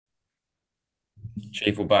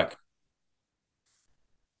Chief, we're back.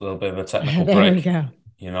 A little bit of a technical There we break.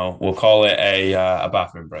 go. We'll call it a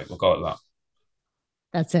bathroom break. We'll call it that.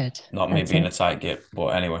 That's it. Not me That's being a it. tight git, but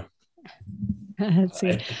anyway. That's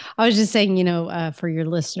good. I, I was just saying, for your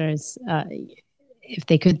listeners, if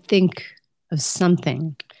they could think of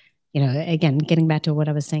something, again, getting back to what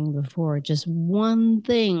I was saying before, just one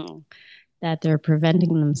thing that they're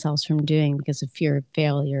preventing themselves from doing because of fear of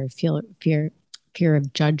failure, fear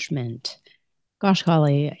of judgment. Gosh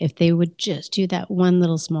golly, if they would just do that one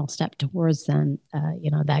little small step towards them,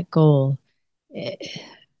 that goal, it,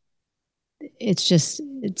 it's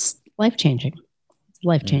life changing. It's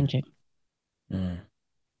life mm, changing. mm.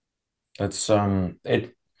 It's so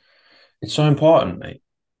important, mate.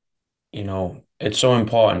 It's so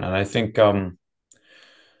important, and I think the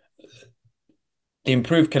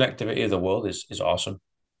improved connectivity of the world is awesome,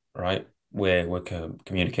 right? We're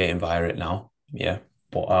communicating via it now, yeah.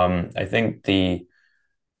 But I think the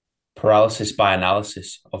paralysis by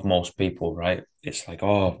analysis of most people, right? It's like,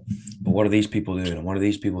 oh, but what are these people doing? And what are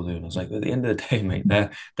these people doing? I was like, at the end of the day, mate,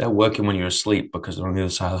 they're working when you're asleep because they're on the other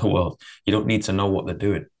side of the world. You don't need to know what they're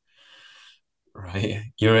doing, right?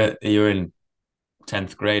 You're in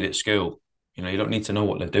 10th grade at school. You don't need to know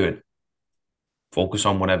what they're doing. Focus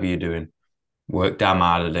on whatever you're doing. Work damn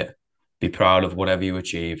hard at it. Be proud of whatever you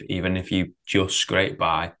achieve, even if you just scrape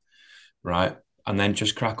by, right? And then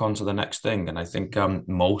just crack on to the next thing. And I think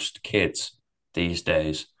most kids these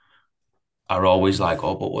days are always like,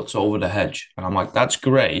 oh, but what's over the hedge? And I'm like, that's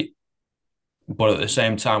great. But at the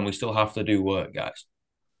same time, we still have to do work, guys.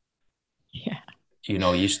 Yeah.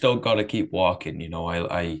 You still got to keep walking.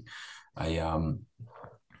 I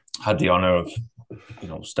had the honor of,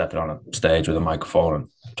 stepping on a stage with a microphone and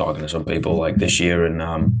talking to some people like this year. And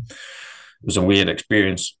it was a weird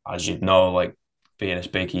experience, as you'd know, like being a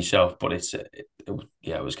speaker yourself, but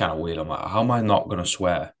yeah, it was kind of weird. I'm like, how am I not going to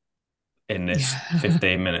swear in this Yeah.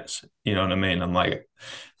 15 minutes? You know what I mean? I'm like,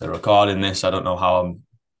 they're recording this. I don't know how I'm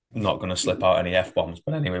not going to slip out any F bombs.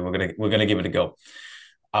 But anyway, we're gonna give it a go.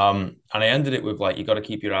 And I ended it with like, you got to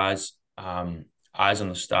keep your eyes on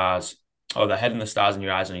the stars, or the head in the stars and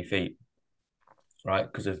your eyes on your feet, right?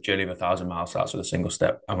 Because the journey of 1,000 miles starts with a single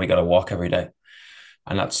step, and we got to walk every day.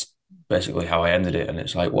 And that's basically how I ended it. And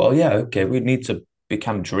it's like, well, yeah, okay, we need to be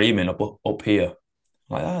kind of dreaming up here.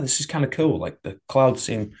 Like, this is kind of cool. Like the clouds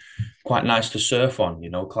seem quite nice to surf on.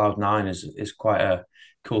 Cloud nine is quite a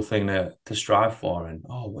cool thing to strive for. And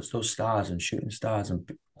oh, what's those stars and shooting stars and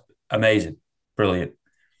amazing, brilliant.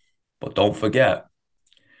 But don't forget,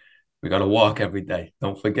 we got to walk every day.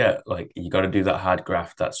 Don't forget, like you got to do that hard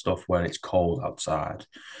graft, that stuff when it's cold outside,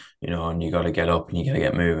 and you got to get up and you got to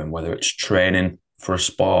get moving, whether it's training for a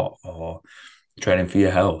sport or training for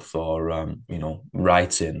your health or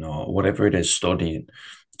writing or whatever it is, studying.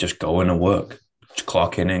 Just go in and work. Just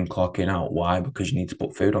clocking in, clocking out. Why? Because you need to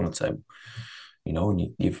put food on the table. And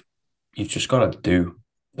you've just got to do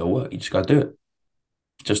the work. You just got to do it.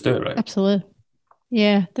 Just do it, right? Absolutely.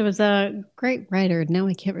 Yeah. There was a great writer. Now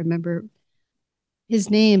I can't remember his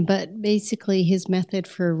name, but basically his method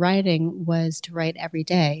for writing was to write every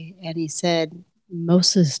day. And he said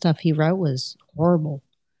most of the stuff he wrote was horrible.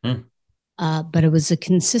 Hmm. But it was a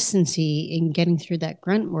consistency in getting through that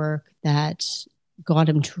grunt work that got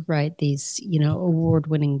him to write these, award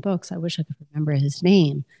winning books. I wish I could remember his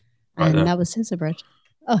name. Right And there. that was his approach.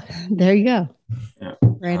 Oh, there you go. Yeah.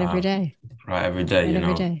 Right every day. Right every day. Right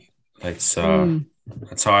every day. It's Mm.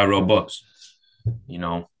 that's how I wrote books. You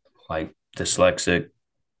know, like dyslexic,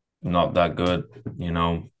 not that good.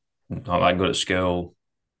 Not that good at school,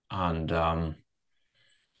 and I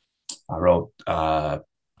wrote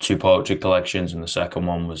two poetry collections, and the second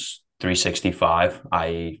one was 365,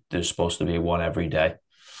 i.e., there's supposed to be one every day.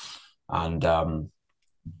 And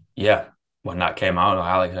yeah, when that came out,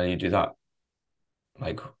 I like, how do you do that?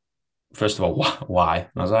 Like, first of all, why? And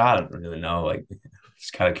I was like, I don't really know. Like, it's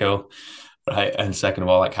kind of cool, right? And second of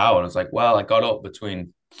all, like how? And I was like, well, I got up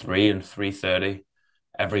between 3 and 3:30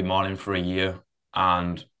 every morning for a year,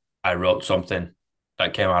 and I wrote something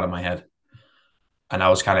that came out of my head, and that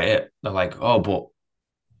was kind of it. They're like, oh, but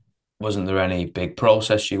wasn't there any big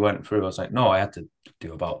process you went through? I was like, no, I had to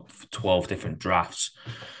do about 12 different drafts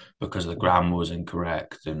because the grammar was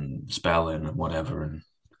incorrect and spelling and whatever, and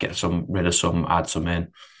get some rid of some, add some in.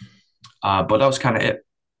 But that was kind of it,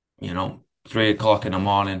 3 o'clock in the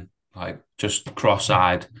morning, like just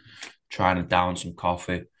cross-eyed, trying to down some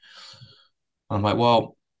coffee. And I'm like,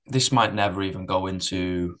 well, this might never even go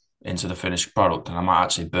into the finished product, and I might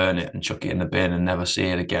actually burn it and chuck it in the bin and never see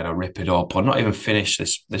it again, or rip it up, or not even finish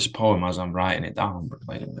this poem as I'm writing it down. But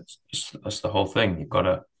like, that's the whole thing.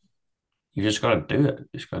 You just gotta do it.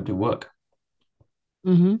 You just gotta do work.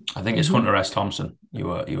 Mm-hmm. I think it's Mm-hmm. Hunter S. Thompson you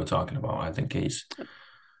were talking about. I think he's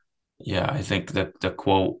yeah. I think the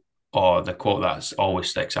quote or the quote that's always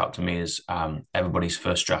sticks out to me is everybody's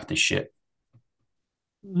first draft is shit.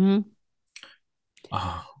 Mm-hmm.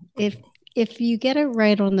 Oh, If if you get it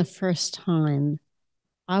right on the first time,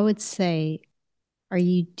 I would say, are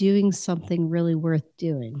you doing something really worth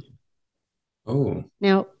doing? oh,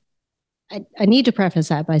 Now, I need to preface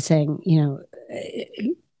that by saying,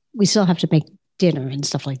 we still have to make dinner and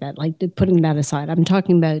stuff like that, like putting that aside. I'm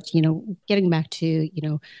talking about, getting back to,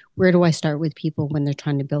 where do I start with people when they're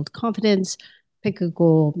trying to build confidence, pick a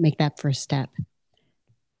goal, make that first step.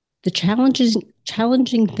 The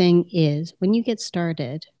challenging thing is when you get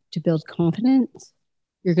started to build confidence,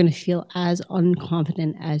 you're going to feel as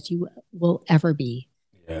unconfident as you will ever be.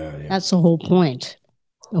 yeah, yeah. That's the whole point.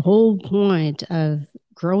 The whole point of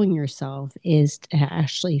growing yourself is to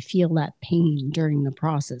actually feel that pain during the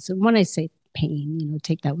process. And when I say pain,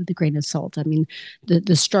 take that with a grain of salt. I mean,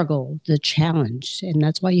 the struggle, the challenge, and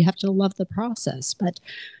that's why you have to love the process. But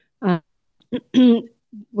uh,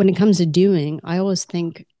 when it comes to doing, I always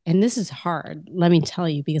think, and this is hard, let me tell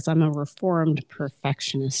you, because I'm a reformed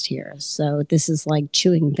perfectionist here. So this is like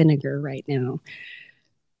chewing vinegar right now.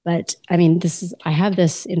 But I mean, I have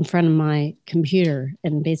this in front of my computer,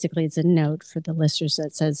 and basically it's a note for the listeners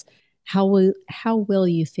that says, how will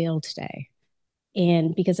you fail today?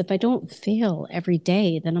 And because if I don't fail every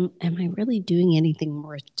day, then am I really doing anything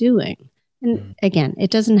worth doing? And Mm. again,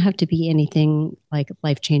 it doesn't have to be anything like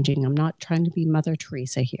life changing. I'm not trying to be Mother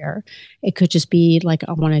Teresa here. It could just be like,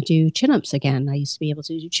 I want to do chin ups again. I used to be able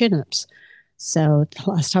to do chin ups. So the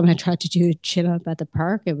last time I tried to do a chin up at the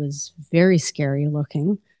park, it was very scary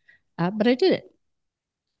looking, but I did it.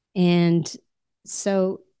 And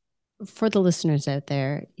so for the listeners out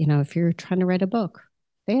there, if you're trying to write a book,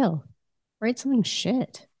 fail, write something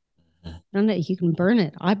shit. No, no, you can burn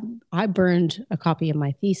it. I burned a copy of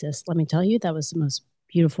my thesis. Let me tell you, that was the most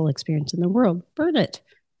beautiful experience in the world. Burn it.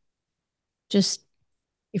 Just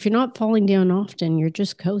if you're not falling down often, you're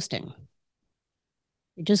just coasting.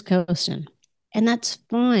 You're just coasting. And that's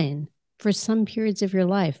fine for some periods of your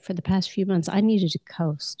life. For the past few months, I needed to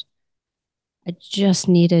coast. I just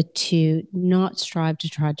needed to not strive to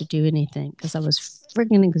try to do anything because I was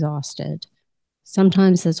friggin' exhausted.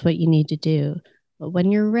 Sometimes that's what you need to do. But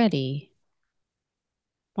when you're ready,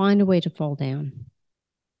 find a way to fall down.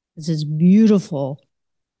 This is beautiful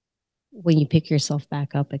when you pick yourself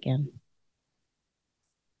back up again.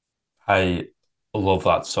 I love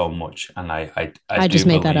that so much, and I I do just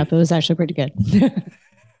made that up. believe It was actually pretty good. you're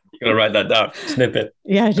gonna write that down, snippet.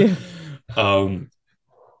 Yeah, I do. Um,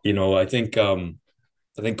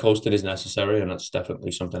 I think coasting is necessary, and that's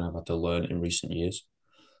definitely something I've had to learn in recent years.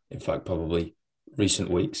 In fact, probably recent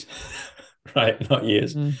weeks, right? Not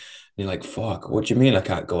years. Mm-hmm. You're like, fuck, what do you mean I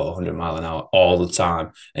can't go at 100 mile an hour all the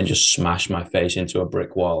time and just smash my face into a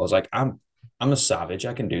brick wall? I was like, I'm a savage.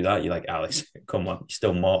 I can do that. You're like, Alex, come on, you're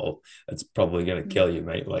still mortal. That's probably gonna kill you,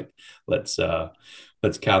 mate. Like, let's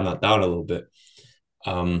let's calm that down a little bit.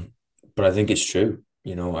 Um, but I think it's true.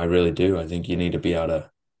 I really do. I think you need to be able to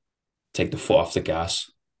take the foot off the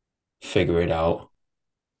gas, figure it out,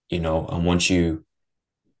 and once you've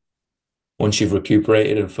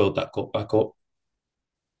recuperated and filled that cup back up,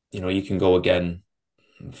 you can go again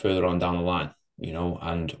further on down the line,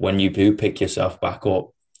 and when you do pick yourself back up,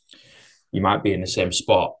 you might be in the same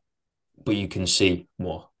spot, but you can see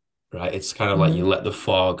more, right? It's kind of like Mm-hmm. you let the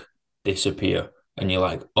fog disappear and you're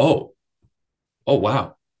like, oh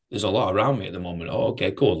wow, there's a lot around me at the moment. Oh,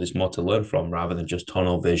 okay, cool. There's more to learn from rather than just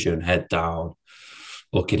tunnel vision, head down,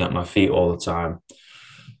 looking at my feet all the time.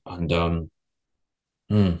 And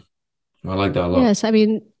hmm, I like that a lot. Yes, I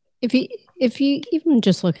mean, if you if you even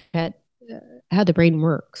just look at uh, how the brain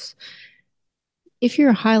works, if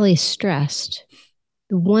you're highly stressed,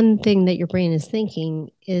 the one thing that your brain is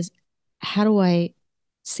thinking is, how do I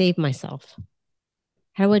save myself?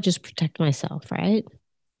 How do I just protect myself, right?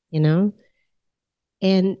 You know?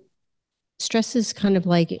 And stress is kind of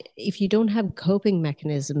like, if you don't have coping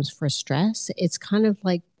mechanisms for stress, it's kind of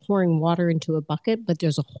like pouring water into a bucket, but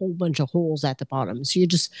there's a whole bunch of holes at the bottom.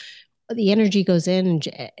 So the energy goes in and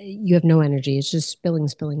you have no energy. It's just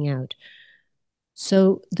spilling out.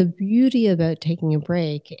 So the beauty about taking a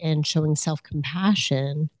break and showing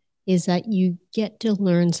self-compassion is that you get to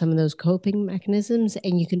learn some of those coping mechanisms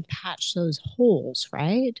and you can patch those holes,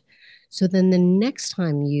 right? So then the next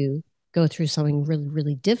time you go through something really,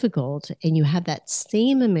 really difficult and you have that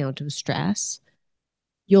same amount of stress,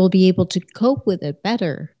 you'll be able to cope with it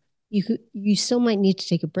better. You still might need to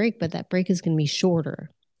take a break, but that break is going to be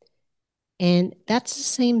shorter. And that's the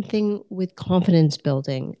same thing with confidence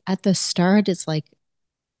building. At the start, it's like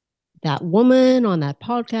that woman on that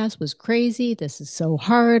podcast was crazy. This is so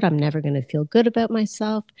hard. I'm never going to feel good about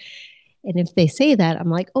myself. And if they say that, I'm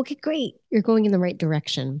like, okay, great. You're going in the right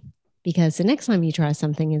direction. Because the next time you try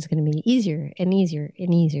something, it's going to be easier and easier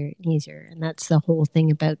and easier and easier. And that's the whole thing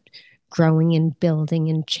about growing and building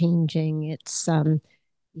and changing. It's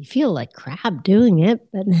you feel like crap doing it,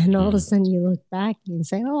 but then all of a Mm. sudden you look back and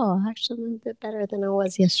say, "Oh, actually, I'm a bit better than I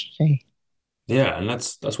was yesterday." Yeah, and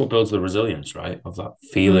that's what builds the resilience, right? Of that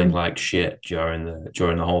feeling Mm, like shit during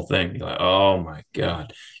the whole thing. You're like, oh my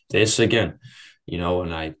God, this again.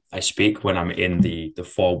 And I speak when I'm in the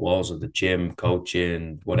four walls of the gym,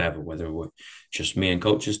 coaching, whatever, whether we're just me and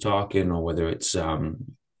coaches talking or whether it's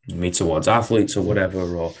me towards athletes or whatever,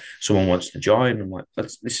 or someone wants to join. I'm like,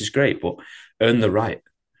 this is great, but earn the right.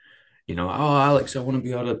 Oh, Alex, I want to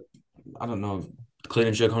be able to, I don't know, clean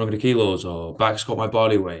and jerk 100 kilos or back squat my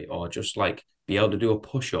body weight or just like be able to do a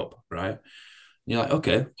push up, right? And you're like,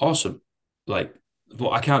 okay, awesome. Like, but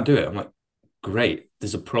I can't do it. I'm like, great.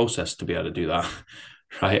 There's a process to be able to do that,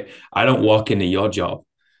 right? I don't walk into your job,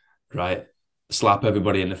 right? Slap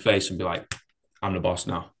everybody in the face and be like, I'm the boss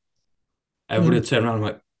now. Everybody yeah. would turn around and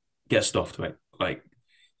like, get stuffed, mate. Like,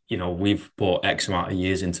 we've put X amount of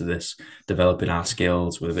years into this, developing our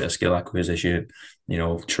skills with a bit of skill acquisition,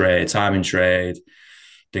 trade, time and trade,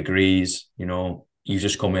 degrees, you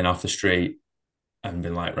just come in off the street and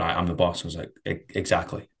been like, right, I'm the boss. I was like,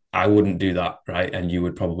 exactly. I wouldn't do that, right? And you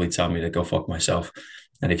would probably tell me to go fuck myself.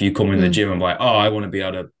 And if you come in the Mm, gym, I'm like, oh, I want to be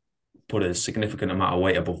able to put a significant amount of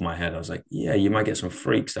weight above my head. I was like, yeah, you might get some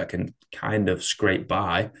freaks that can kind of scrape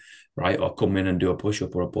by, right? Or come in and do a push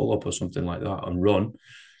up or a pull up or something like that and run.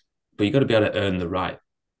 But you got to be able to earn the right,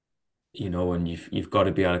 and you've got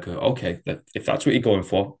to be able to go, okay, if that's what you're going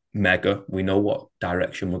for, mega, we know what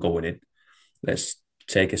direction we're going in. Let's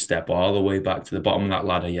take a step all the way back to the bottom of that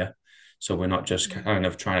ladder, yeah. So we're not just kind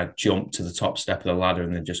of trying to jump to the top step of the ladder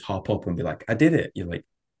and then just hop up and be like, I did it. You're like,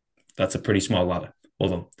 that's a pretty small ladder.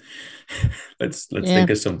 Hold on. let's yeah. think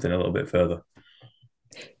of something a little bit further.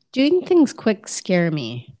 Doing things quick scare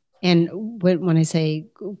me. And when I say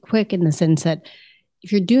quick, in the sense that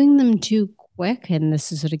if you're doing them too quick, and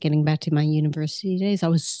this is sort of getting back to my university days, I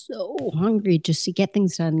was so hungry just to get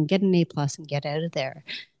things done, get an A plus, and get out of there.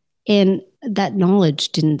 And that knowledge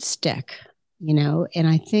didn't stick, And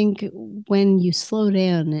I think when you slow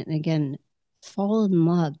down and again, fall in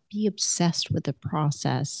love, be obsessed with the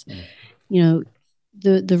process, Mm. you know,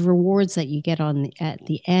 the rewards that you get at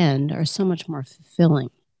the end are so much more fulfilling.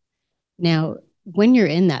 Now, when you're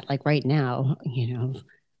in that, like right now,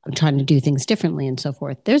 I'm trying to do things differently and so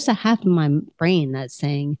forth. There's a half of my brain that's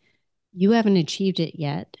saying, you haven't achieved it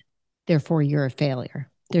yet, therefore you're a failure.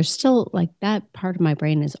 There's still like that part of my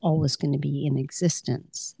brain is always going to be in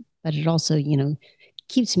existence, but it also,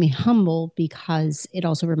 keeps me humble because it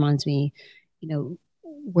also reminds me,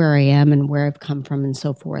 where I am and where I've come from and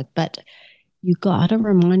so forth. But you got to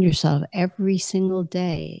remind yourself every single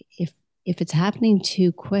day, if it's happening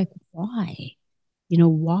too quick, why?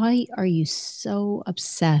 Why are you so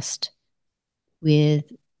obsessed with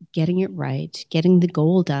getting it right, getting the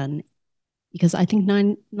goal done? Because I think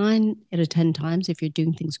nine out of 10 times, if you're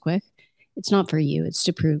doing things quick, it's not for you. It's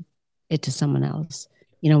to prove it to someone else.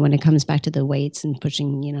 When it comes back to the weights and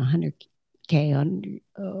pushing, 100K on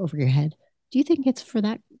over your head, do you think it's for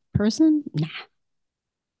that person? Nah.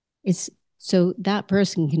 It's so that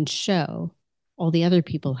person can show all the other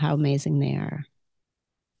people how amazing they are.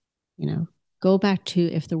 You know, go back to,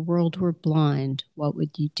 if the world were blind, what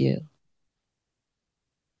would you do?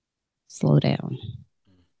 Slow down.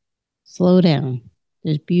 Slow down.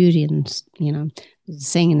 There's beauty in, there's a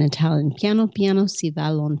saying in Italian, piano piano si va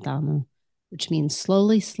lontano, which means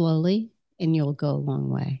slowly, slowly, and you'll go a long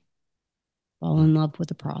way. Fall in Mm. love with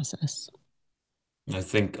the process. I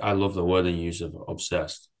think I love the word you use of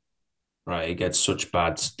obsessed, right? It gets such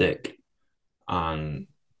bad stick. And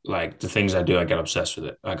like the things I do, I get obsessed with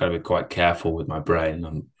it. I got to be quite careful with my brain.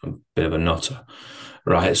 I'm a bit of a nutter,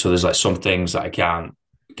 right? So there's like some things that I can't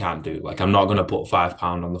do. Like I'm not going to put £5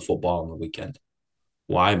 on the football on the weekend.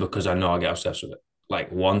 Why? Because I know I get obsessed with it.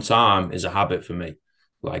 Like one time is a habit for me.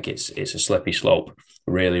 Like it's a slippy slope,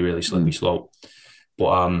 really really slippy Mm. slope.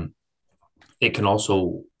 But it can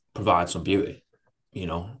also provide some beauty, of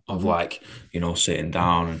Mm-hmm. like sitting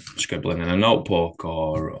down and scribbling in a notebook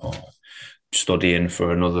or studying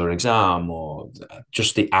for another exam or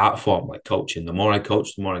just the art form like coaching. The more I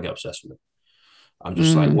coach, the more I get obsessed with it. I'm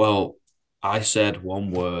just like, Mm. well, I said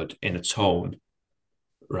one word in a tone,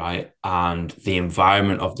 right? And the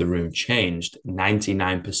environment of the room changed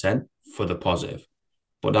 99% for the positive.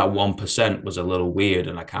 But that 1% was a little weird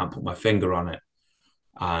and I can't put my finger on it.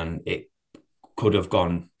 And it could have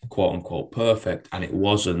gone quote unquote perfect, and it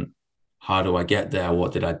wasn't. How do I get there?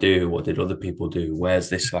 What did I do? What did other people do? Where's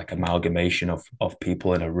this like amalgamation of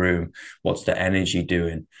people in a room? What's the energy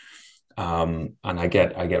doing? And I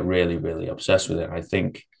get really, really obsessed with it.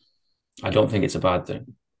 I don't think it's a bad thing.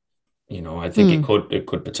 I think it Hmm.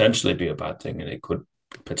 could potentially be a bad thing, and it could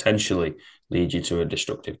potentially lead you to a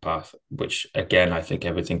destructive path, which again, I think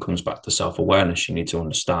everything comes back to self-awareness. You need to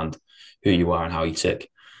understand who you are and how you tick,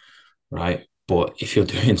 right? But if you're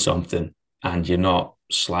doing something and you're not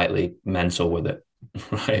slightly mental with it,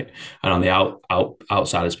 right? And on the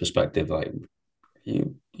outsider's perspective, like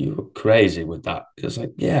you were crazy with that. It's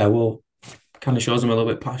like, yeah, well, kind of shows I'm a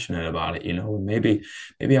little bit passionate about it, and maybe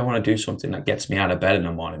I want to do something that gets me out of bed in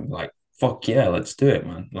the morning. Like, fuck yeah, let's do it,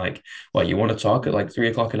 man. Like, what, you want to talk at like 3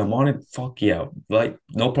 o'clock in the morning? Fuck yeah, like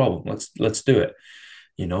no problem. Let's do it.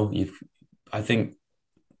 You've I think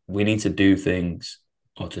we need to do things,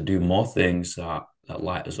 or to do more things that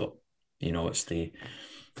light us up.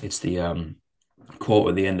 It's the quote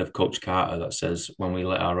at the end of Coach Carter that says, "When we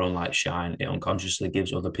let our own light shine, it unconsciously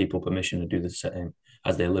gives other people permission to do the same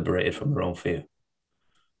as they're liberated from their own fear."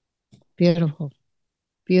 Beautiful.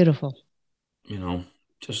 Beautiful. You know,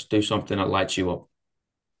 just do something that lights you up.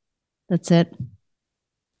 That's it.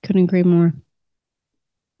 Couldn't agree more.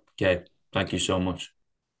 Okay. Thank you so much.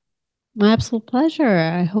 My absolute pleasure.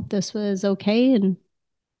 I hope this was okay and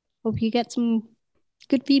hope you get some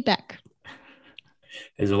good feedback.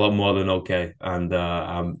 It's a lot more than okay. And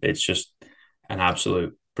it's just an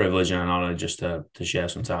absolute privilege and an honor just to share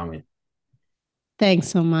some time with Thanks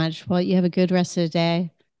so much. Well, you have a good rest of the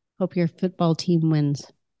day. Hope your football team wins.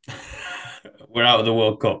 you. We're out of the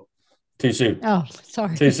World Cup. Too soon. Oh, Too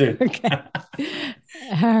sorry. soon. Okay.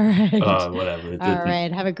 All right. Whatever. All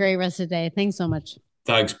right. Have a great rest of the day. Thanks so much.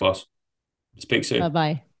 Thanks, boss. Speak soon.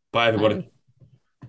 Bye-bye. Bye, everybody. Bye.